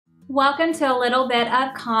Welcome to a little bit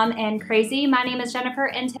of Calm and Crazy. My name is Jennifer,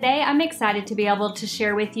 and today I'm excited to be able to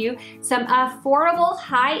share with you some affordable,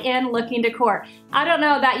 high-end looking decor. I don't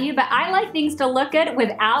know about you, but I like things to look good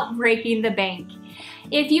without breaking the bank.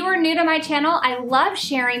 If you are new to my channel, I love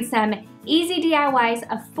sharing some easy DIYs,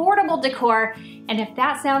 affordable decor, and if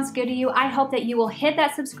that sounds good to you, I hope that you will hit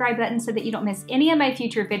that subscribe button so that you don't miss any of my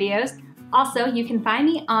future videos. Also, you can find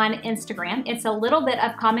me on Instagram. It's a little bit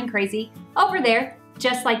of Calm and Crazy over there,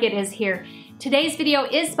 just like it is here. Today's video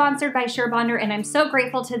is sponsored by Surebonder, and I'm so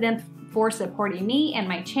grateful to them for supporting me and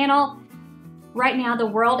my channel. Right now, the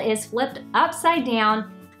world is flipped upside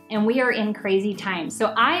down and we are in crazy times.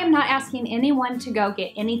 So I am not asking anyone to go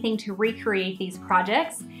get anything to recreate these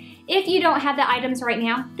projects. If you don't have the items right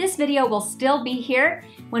now, this video will still be here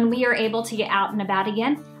when we are able to get out and about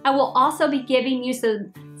again. I will also be giving you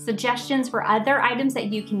some suggestions for other items that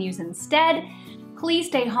you can use instead. Please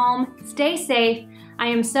stay home, stay safe. I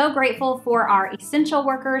am so grateful for our essential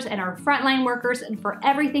workers and our frontline workers and for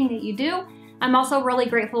everything that you do. I'm also really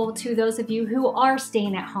grateful to those of you who are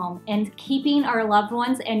staying at home and keeping our loved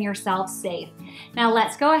ones and yourself safe. Now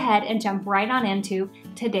let's go ahead and jump right on into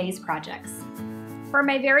today's projects. For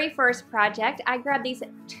my very first project, I grabbed these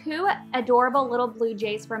two adorable little blue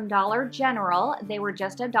jays from Dollar General. They were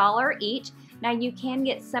just $1 each. Now you can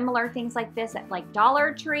get similar things like this at like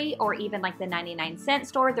Dollar Tree or even like the 99-cent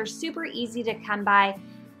store. They're super easy to come by,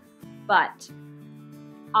 but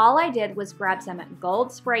all I did was grab some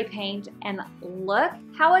gold spray paint, and look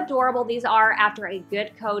how adorable these are after a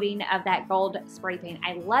good coating of that gold spray paint.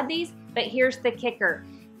 I love these, but here's the kicker.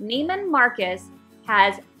 Neiman Marcus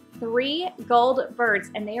has 3 gold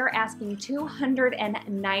birds and they are asking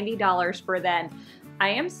 $290 for them. I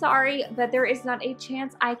am sorry, but there is not a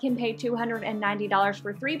chance I can pay $290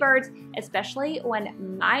 for 3 birds, especially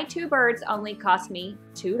when my 2 birds only cost me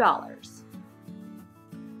 $2.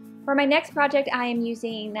 For my next project, I am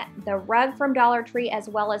using the rug from Dollar Tree as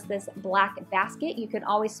well as this black basket. You can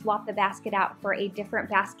always swap the basket out for a different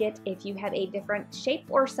basket if you have a different shape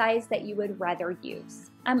or size that you would rather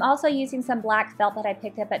use. I'm also using some black felt that I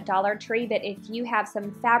picked up at Dollar Tree, but if you have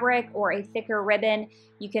some fabric or a thicker ribbon,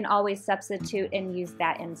 you can always substitute and use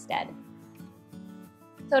that instead.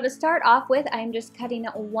 So to start off with, I'm just cutting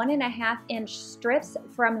 1.5-inch strips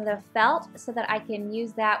from the felt so that I can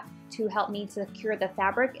use that to help me secure the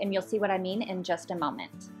fabric, and you'll see what I mean in just a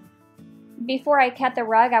moment. Before I cut the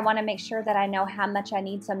rug, I want to make sure that I know how much I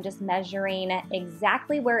need, so I'm just measuring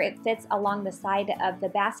exactly where it fits along the side of the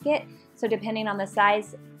basket. So depending on the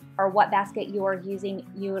size or what basket you are using,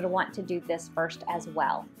 you would want to do this first as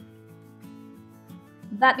well.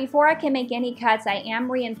 But before I can make any cuts, I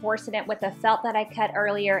am reinforcing it with the felt that I cut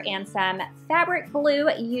earlier and some fabric glue,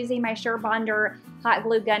 using my Surebonder hot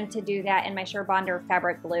glue gun to do that, and my Surebonder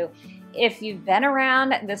fabric glue. If you've been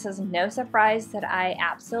around, this is no surprise that I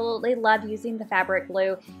absolutely love using the fabric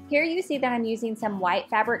glue. Here you see that I'm using some white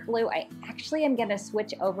fabric glue. I actually am going to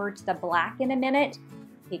switch over to the black in a minute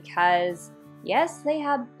because yes, they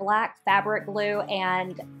have black fabric glue,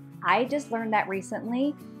 and I just learned that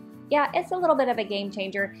recently. Yeah, it's a little bit of a game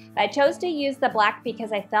changer. I chose to use the black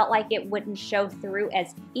because I felt like it wouldn't show through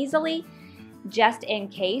as easily, just in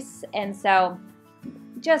case, and so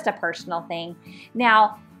just a personal thing.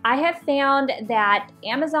 Now, I have found that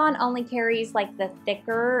Amazon only carries like the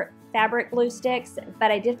thicker fabric glue sticks,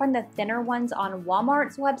 but I did find the thinner ones on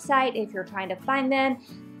Walmart's website if you're trying to find them.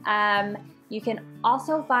 You can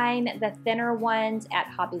also find the thinner ones at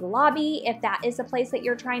Hobby Lobby if that is a place that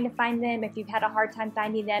you're trying to find them, if you've had a hard time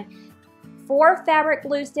finding them. For fabric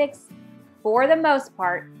glue sticks, for the most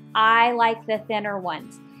part, I like the thinner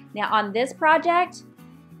ones. Now on this project,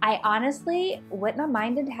 I honestly wouldn't have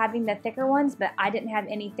minded having the thicker ones, but I didn't have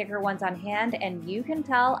any thicker ones on hand, and you can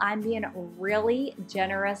tell I'm being really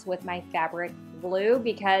generous with my fabric glue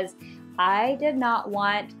because I did not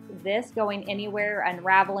want this going anywhere,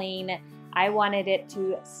 unraveling. I wanted it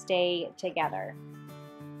to stay together.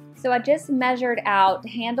 So I just measured out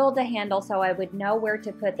handle to handle so I would know where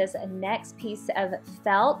to put this next piece of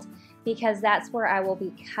felt, because that's where I will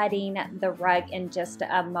be cutting the rug in just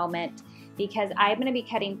a moment, because I'm going to be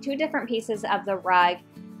cutting 2 different pieces of the rug.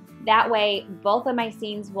 That way both of my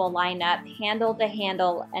seams will line up handle to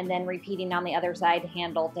handle, and then repeating on the other side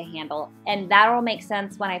handle to handle, and that will make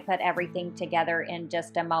sense when I put everything together in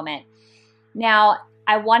just a moment. Now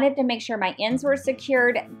I wanted to make sure my ends were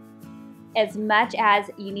secured, as much as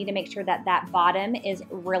you need to make sure that that bottom is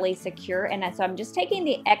really secure. And so I'm just taking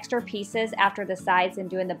the extra pieces after the sides and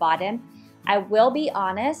doing the bottom. I will be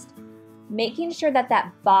honest, making sure that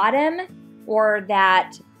that bottom or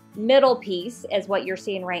that middle piece is what you're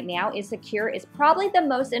seeing right now is secure is probably the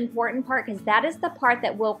most important part, because that is the part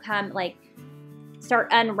that will come like start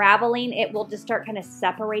unraveling. It will just start kind of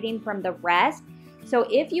separating from the rest. So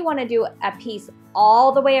if you want to do a piece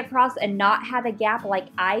all the way across and not have a gap like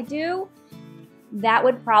I do, that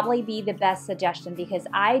would probably be the best suggestion, because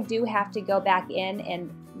I do have to go back in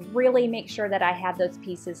and really make sure that I have those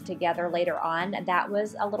pieces together later on. That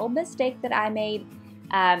was a little mistake that I made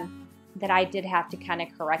that I did have to kind of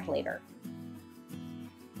correct later.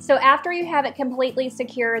 So after you have it completely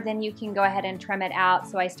secure, then you can go ahead and trim it out.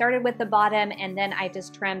 So I started with the bottom and then I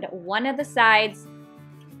just trimmed one of the sides.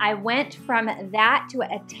 I went from that to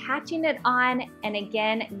attaching it on, and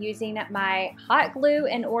again using my hot glue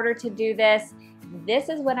in order to do this. This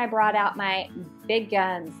is when I brought out my big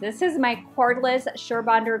guns. This is my cordless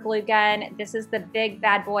Surebonder glue gun. This is the big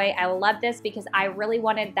bad boy. I love this because I really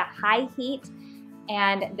wanted the high heat,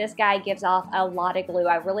 and this guy gives off a lot of glue.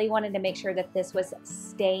 I really wanted to make sure that this was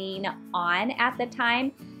staying on at the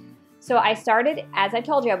time. So I started, as I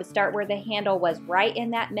told you, I would start where the handle was, right in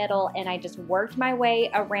that middle, and I just worked my way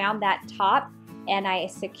around that top, and I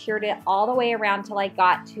secured it all the way around till I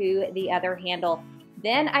got to the other handle.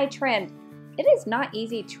 Then I trimmed. It is not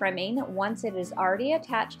easy trimming once it is already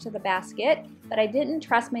attached to the basket, but I didn't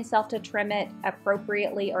trust myself to trim it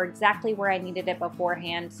appropriately or exactly where I needed it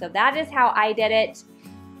beforehand. So that is how I did it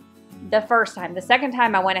the first time. The second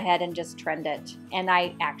time I went ahead and just trimmed it, and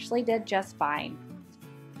I actually did just fine.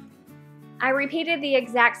 I repeated the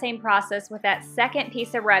exact same process with that second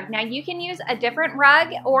piece of rug. Now you can use a different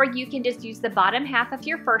rug, or you can just use the bottom half of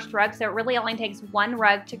your first rug. So it really only takes one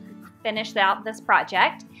rug to finish out this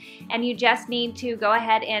project. And you just need to go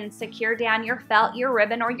ahead and secure down your felt, your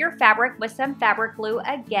ribbon, or your fabric with some fabric glue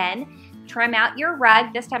again. Trim out your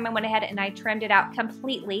rug. This time I went ahead and I trimmed it out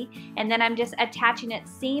completely, and then I'm just attaching it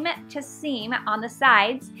seam to seam on the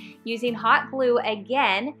sides using hot glue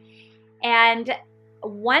again. And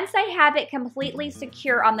once I have it completely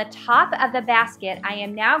secure on the top of the basket, I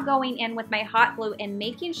am now going in with my hot glue and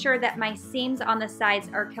making sure that my seams on the sides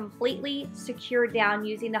are completely secured down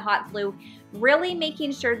using the hot glue, really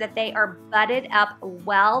making sure that they are butted up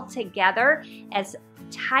well together, as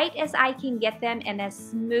tight as I can get them and as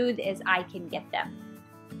smooth as I can get them.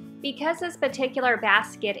 Because this particular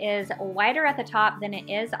basket is wider at the top than it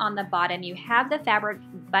is on the bottom, you have the fabric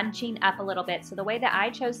bunching up a little bit. So the way that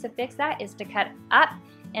I chose to fix that is to cut up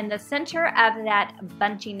in the center of that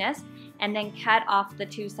bunchiness and then cut off the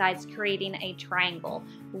two sides, creating a triangle.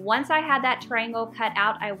 Once I had that triangle cut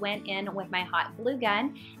out, I went in with my hot glue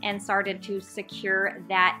gun and started to secure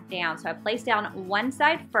that down. So I placed down one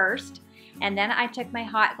side first, and then I took my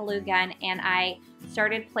hot glue gun and I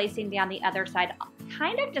started placing down the other side,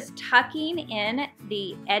 kind of just tucking in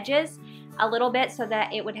the edges a little bit so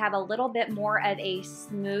that it would have a little bit more of a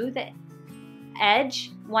smooth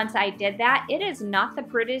edge. Once I did that, it is not the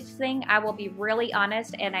prettiest thing, I will be really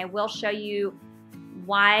honest, and I will show you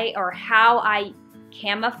why or how I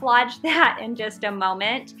camouflage that in just a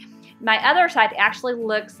moment. My other side actually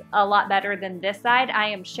looks a lot better than this side. I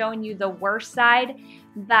am showing you the worst side,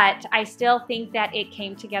 but I still think that it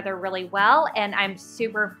came together really well, and I'm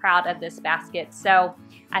super proud of this basket. So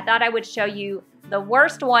I thought I would show you the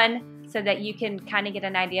worst one so that you can kind of get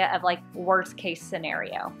an idea of like worst case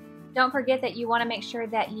scenario. Don't forget that you want to make sure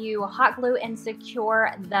that you hot glue and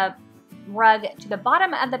secure the rug to the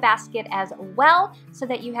bottom of the basket as well, so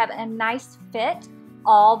that you have a nice fit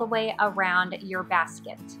all the way around your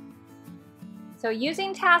basket. So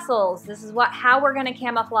using tassels, this is how we're going to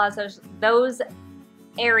camouflage those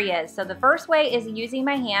areas. So the first way is using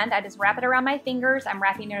my hand. I just wrap it around my fingers. I'm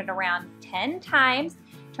wrapping it around 10 times,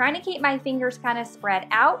 trying to keep my fingers kind of spread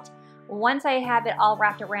out. Once I have it all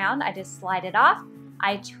wrapped around, I just slide it off.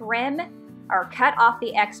 I trim or cut off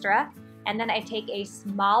the extra, and then I take a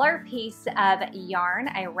smaller piece of yarn.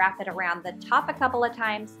 I wrap it around the top a couple of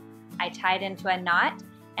times. I tie it into a knot,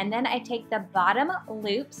 and then I take the bottom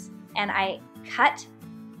loops and I cut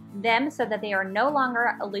them so that they are no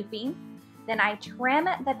longer looping. Then I trim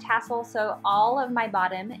the tassel so all of my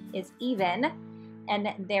bottom is even,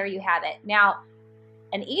 and there you have it. Now,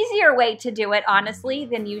 an easier way to do it, honestly,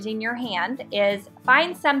 than using your hand is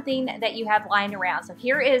find something that you have lying around. So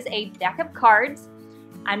here is a deck of cards.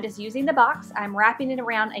 I'm just using the box. I'm wrapping it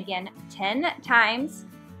around again 10 times.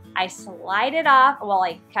 I slide it off. Well,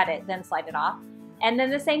 I cut it, then slide it off. And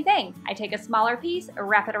then the same thing. I take a smaller piece,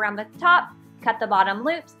 wrap it around the top, cut the bottom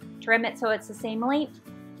loops, trim it so it's the same length.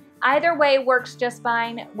 Either way works just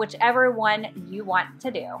fine, whichever one you want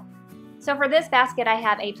to do. So for this basket, I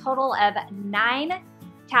have a total of 9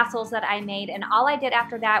 tassels that I made, and all I did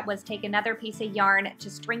after that was take another piece of yarn to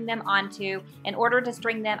string them onto. In order to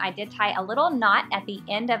string them, I did tie a little knot at the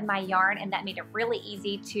end of my yarn, and that made it really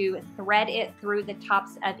easy to thread it through the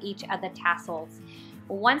tops of each of the tassels.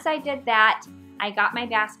 Once I did that, I got my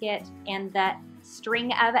basket and the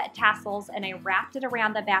string of tassels, and I wrapped it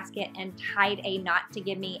around the basket and tied a knot to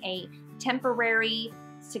give me a temporary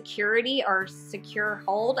security, or secure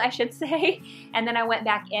hold, I should say. And then I went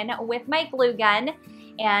back in with my glue gun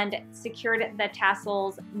and secured the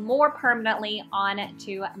tassels more permanently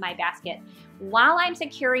onto my basket. While I'm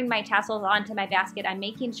securing my tassels onto my basket, I'm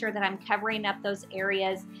making sure that I'm covering up those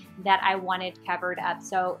areas that I wanted covered up.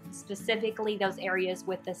 So specifically those areas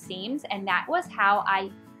with the seams, and that was how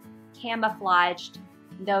I camouflaged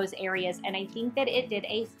those areas, and I think that it did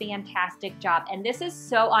a fantastic job. And this is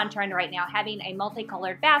so on trend right now, having a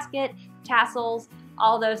multicolored basket, tassels,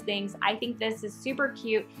 all those things. I think this is super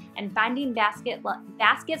cute, and finding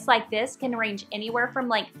baskets like this can range anywhere from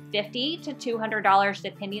like $50 to $200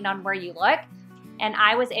 depending on where you look, and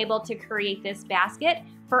I was able to create this basket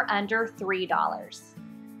for under $3.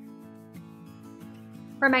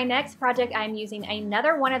 For my next project, I'm using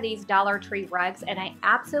another one of these Dollar Tree rugs, and I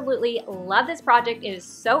absolutely love this project. It is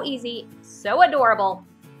so easy, so adorable.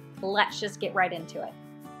 Let's just get right into it.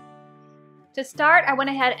 To start, I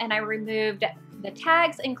went ahead and I removed the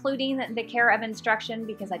tags, including the care of instruction,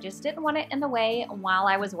 because I just didn't want it in the way while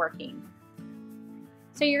I was working.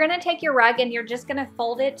 So you're gonna take your rug and you're just gonna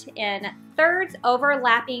fold it in thirds,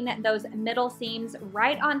 overlapping those middle seams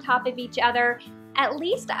right on top of each other, at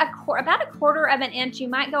least about a quarter of an inch. You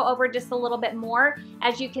might go over just a little bit more.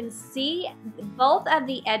 As you can see, both of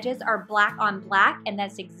the edges are black on black, and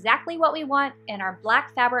that's exactly what we want, and our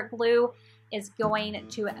black fabric glue is going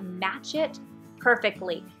to match it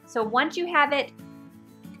perfectly. So once you have it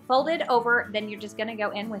folded over, then you're just gonna go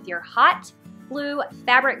in with your hot glue,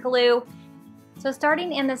 fabric glue. So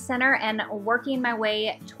starting in the center and working my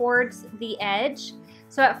way towards the edge.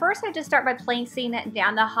 So at first I just start by placing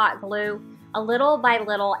down the hot glue a little by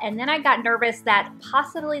little, and then I got nervous that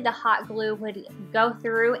possibly the hot glue would go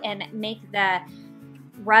through and make the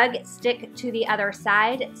rug stick to the other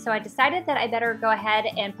side. So I decided that I better go ahead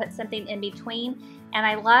and put something in between. And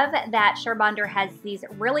I love that Surebonder has these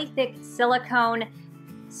really thick silicone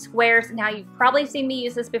squares. Now you've probably seen me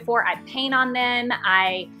use this before. I paint on them,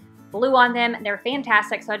 I glue on them, they're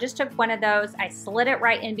fantastic. So I just took one of those, I slid it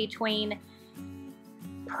right in between.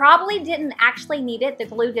 Probably didn't actually need it, the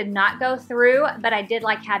glue did not go through, but I did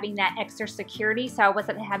like having that extra security, so I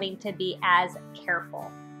wasn't having to be as careful.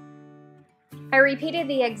 I repeated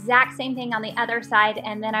the exact same thing on the other side,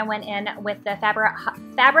 and then I went in with the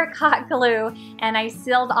fabric hot glue and I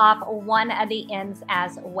sealed off one of the ends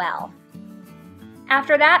as well.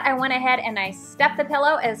 After that, I went ahead and I stuffed the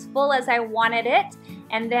pillow as full as I wanted it,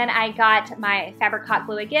 and then I got my fabric hot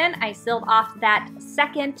glue again. I sealed off that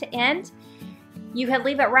second end. You could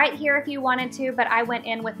leave it right here if you wanted to, but I went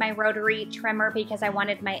in with my rotary trimmer because I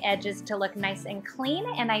wanted my edges to look nice and clean,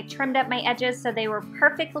 and I trimmed up my edges so they were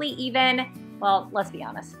perfectly even. Well, let's be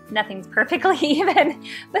honest, nothing's perfectly even,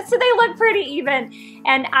 but so they look pretty even.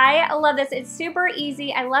 And I love this, it's super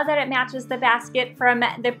easy. I love that it matches the basket from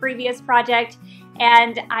the previous project,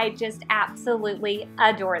 and I just absolutely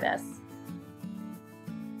adore this.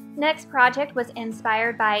 Next project was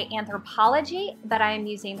inspired by Anthropology, but I am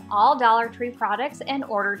using all Dollar Tree products in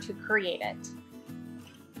order to create it.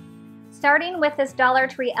 Starting with this Dollar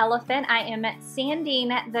Tree elephant, I am sanding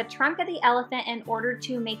the trunk of the elephant in order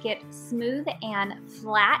to make it smooth and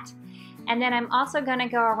flat. And then I'm also going to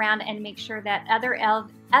go around and make sure that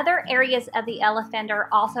other areas of the elephant are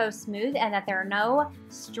also smooth and that there are no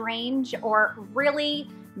strange or really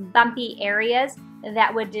bumpy areas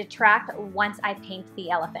that would detract once I paint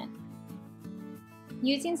the elephant.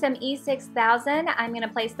 Using some E6000, I'm going to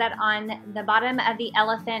place that on the bottom of the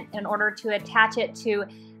elephant in order to attach it to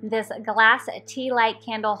this glass tea light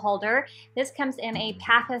candle holder. This comes in a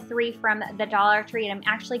pack of 3 from the Dollar Tree, and I'm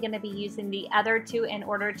actually going to be using the other 2 in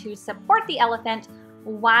order to support the elephant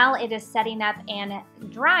while it is setting up and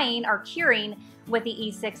drying or curing with the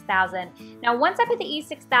E6000. Now once I put the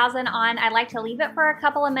E6000 on, I like to leave it for a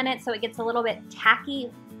couple of minutes so it gets a little bit tacky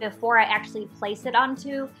before I actually place it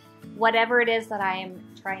onto whatever it is that I am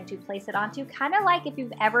trying to place it onto. Kind of like if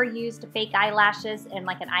you've ever used fake eyelashes in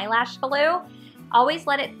like an eyelash glue. Always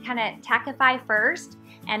let it kind of tackify first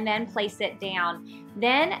and then place it down.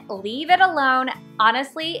 Then leave it alone.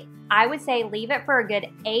 Honestly, I would say leave it for a good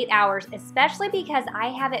 8 hours, especially because I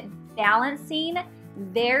have it balancing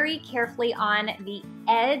very carefully on the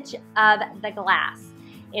edge of the glass.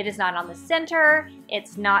 It is not on the center.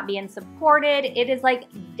 It's not being supported. It is like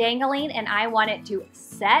dangling, and I want it to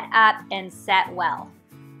set up and set well.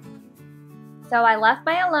 So I left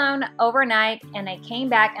my alone overnight, and I came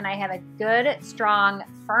back and I have a good, strong,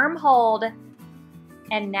 firm hold.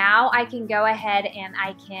 And now I can go ahead and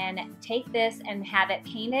I can take this and have it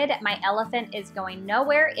painted. My elephant is going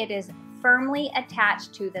nowhere. It is firmly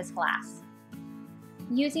attached to this glass.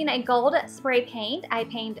 Using a gold spray paint, I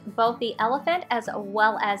paint both the elephant as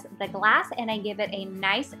well as the glass, and I give it a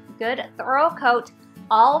nice, good, thorough coat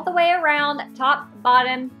all the way around, top,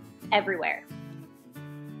 bottom, everywhere.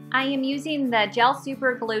 I am using the gel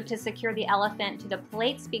super glue to secure the elephant to the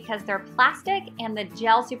plates because they're plastic and the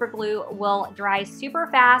gel super glue will dry super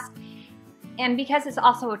fast, and because it's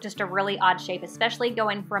also just a really odd shape, especially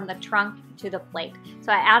going from the trunk to the plate.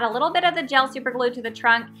 So I add a little bit of the gel super glue to the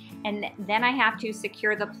trunk, and then I have to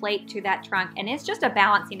secure the plate to that trunk, and it's just a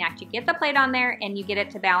balancing act. You get the plate on there and you get it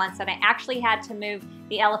to balance, and I actually had to move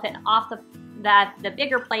the elephant off the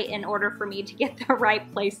bigger plate in order for me to get the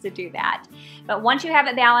right place to do that. But once you have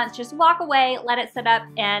it balanced, just walk away, let it sit up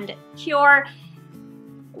and cure.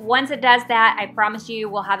 Once it does that, I promise you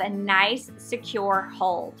we'll have a nice, secure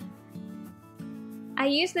hold. I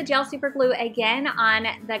used the gel super glue again on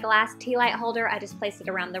the glass tea light holder. I just placed it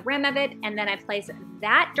around the rim of it, and then I placed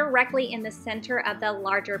that directly in the center of the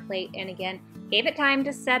larger plate, and again, gave it time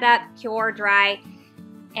to set up, cure, dry,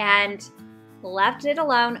 and left it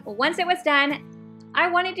alone. Once it was done, I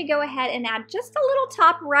wanted to go ahead and add just a little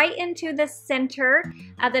top right into the center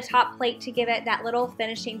of the top plate to give it that little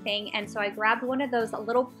finishing thing. And so I grabbed one of those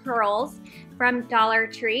little pearls from Dollar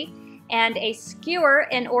Tree and a skewer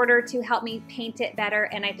in order to help me paint it better,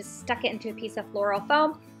 and I just stuck it into a piece of floral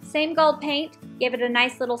foam. Same gold paint, gave it a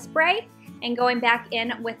nice little spray, and going back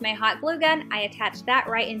in with my hot glue gun, I attached that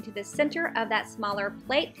right into the center of that smaller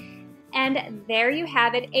plate. And there you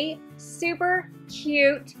have it, a super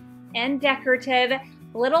cute and decorative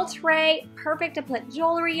little tray, perfect to put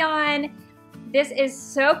jewelry on. This is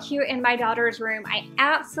so cute in my daughter's room. I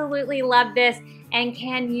absolutely love this. And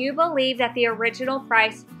can you believe that the original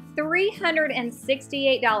price,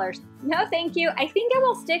 $368? No, thank you. I think I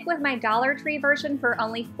will stick with my Dollar Tree version for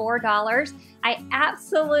only $4. I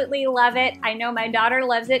absolutely love it. I know my daughter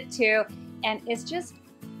loves it too, and it's just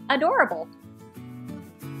adorable.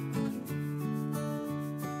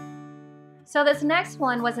 So this next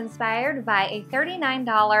one was inspired by a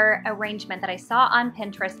 $39 arrangement that I saw on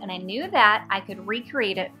Pinterest, and I knew that I could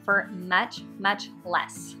recreate it for much, much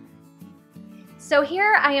less. So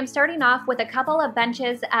here I am starting off with a couple of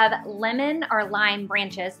bunches of lemon or lime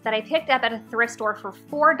branches that I picked up at a thrift store for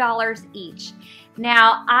 $4 each.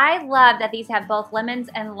 Now, I love that these have both lemons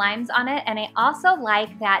and limes on it, and I also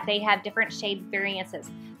like that they have different shade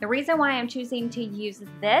variances. The reason why I'm choosing to use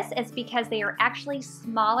this is because they are actually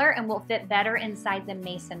smaller and will fit better inside the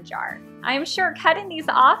mason jar. I'm sure cutting these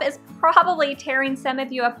off is probably tearing some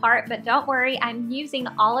of you apart, but don't worry, I'm using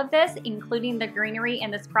all of this, including the greenery in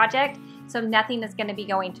this project, so nothing is going to be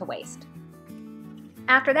going to waste.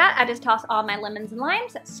 After that, I just toss all my lemons and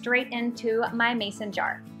limes straight into my mason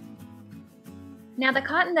jar. Now the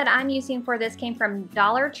cotton that I'm using for this came from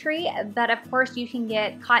Dollar Tree, but of course you can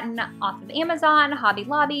get cotton off of Amazon, Hobby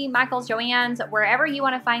Lobby, Michael's, Joann's, wherever you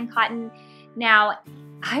want to find cotton. Now,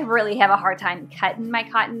 I really have a hard time cutting my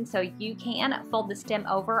cotton, so you can fold the stem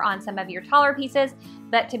over on some of your taller pieces,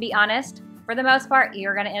 but to be honest, for the most part,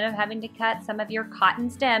 you're going to end up having to cut some of your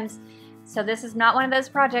cotton stems. So this is not one of those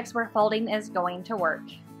projects where folding is going to work.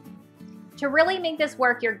 To really make this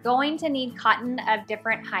work, you're going to need cotton of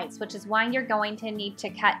different heights, which is why you're going to need to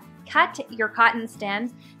cut your cotton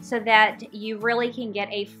stems so that you really can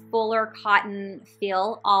get a fuller cotton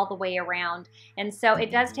feel all the way around. And so it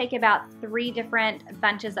does take about 3 different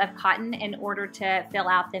bunches of cotton in order to fill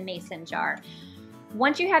out the mason jar.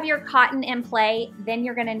 Once you have your cotton in play, then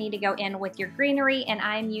you're going to need to go in with your greenery, and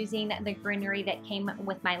I'm using the greenery that came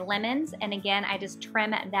with my lemons. And again, I just trim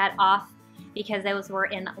that off because those were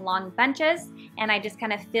in long bunches, and I just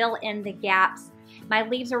kind of fill in the gaps. My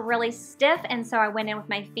leaves are really stiff, and so I went in with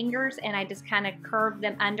my fingers and I just kind of curved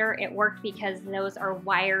them under. It worked because those are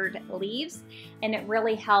wired leaves, and it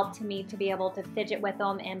really helped me to be able to fidget with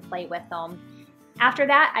them and play with them. After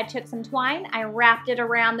that, I took some twine, I wrapped it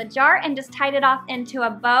around the jar and just tied it off into a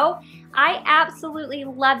bow. I absolutely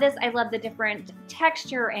love this. I love the different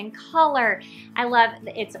texture and color. I love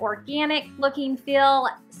its organic looking feel.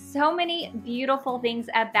 So many beautiful things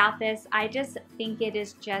about this. I just think it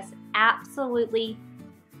is just absolutely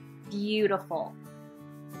beautiful.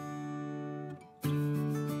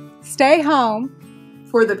 Stay home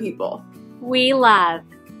for the people We love.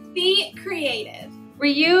 Be creative.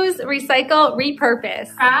 Reuse, recycle,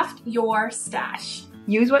 repurpose. Craft your stash.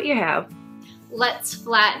 Use what you have. Let's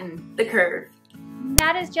flatten the curve.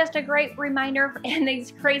 That is just a great reminder in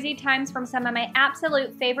these crazy times from some of my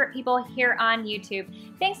absolute favorite people here on YouTube.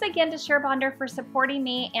 Thanks again to Surebonder for supporting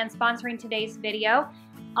me and sponsoring today's video.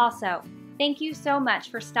 Also, thank you so much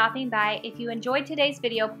for stopping by. If you enjoyed today's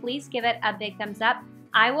video, please give it a big thumbs up.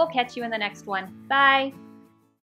 I will catch you in the next one. Bye.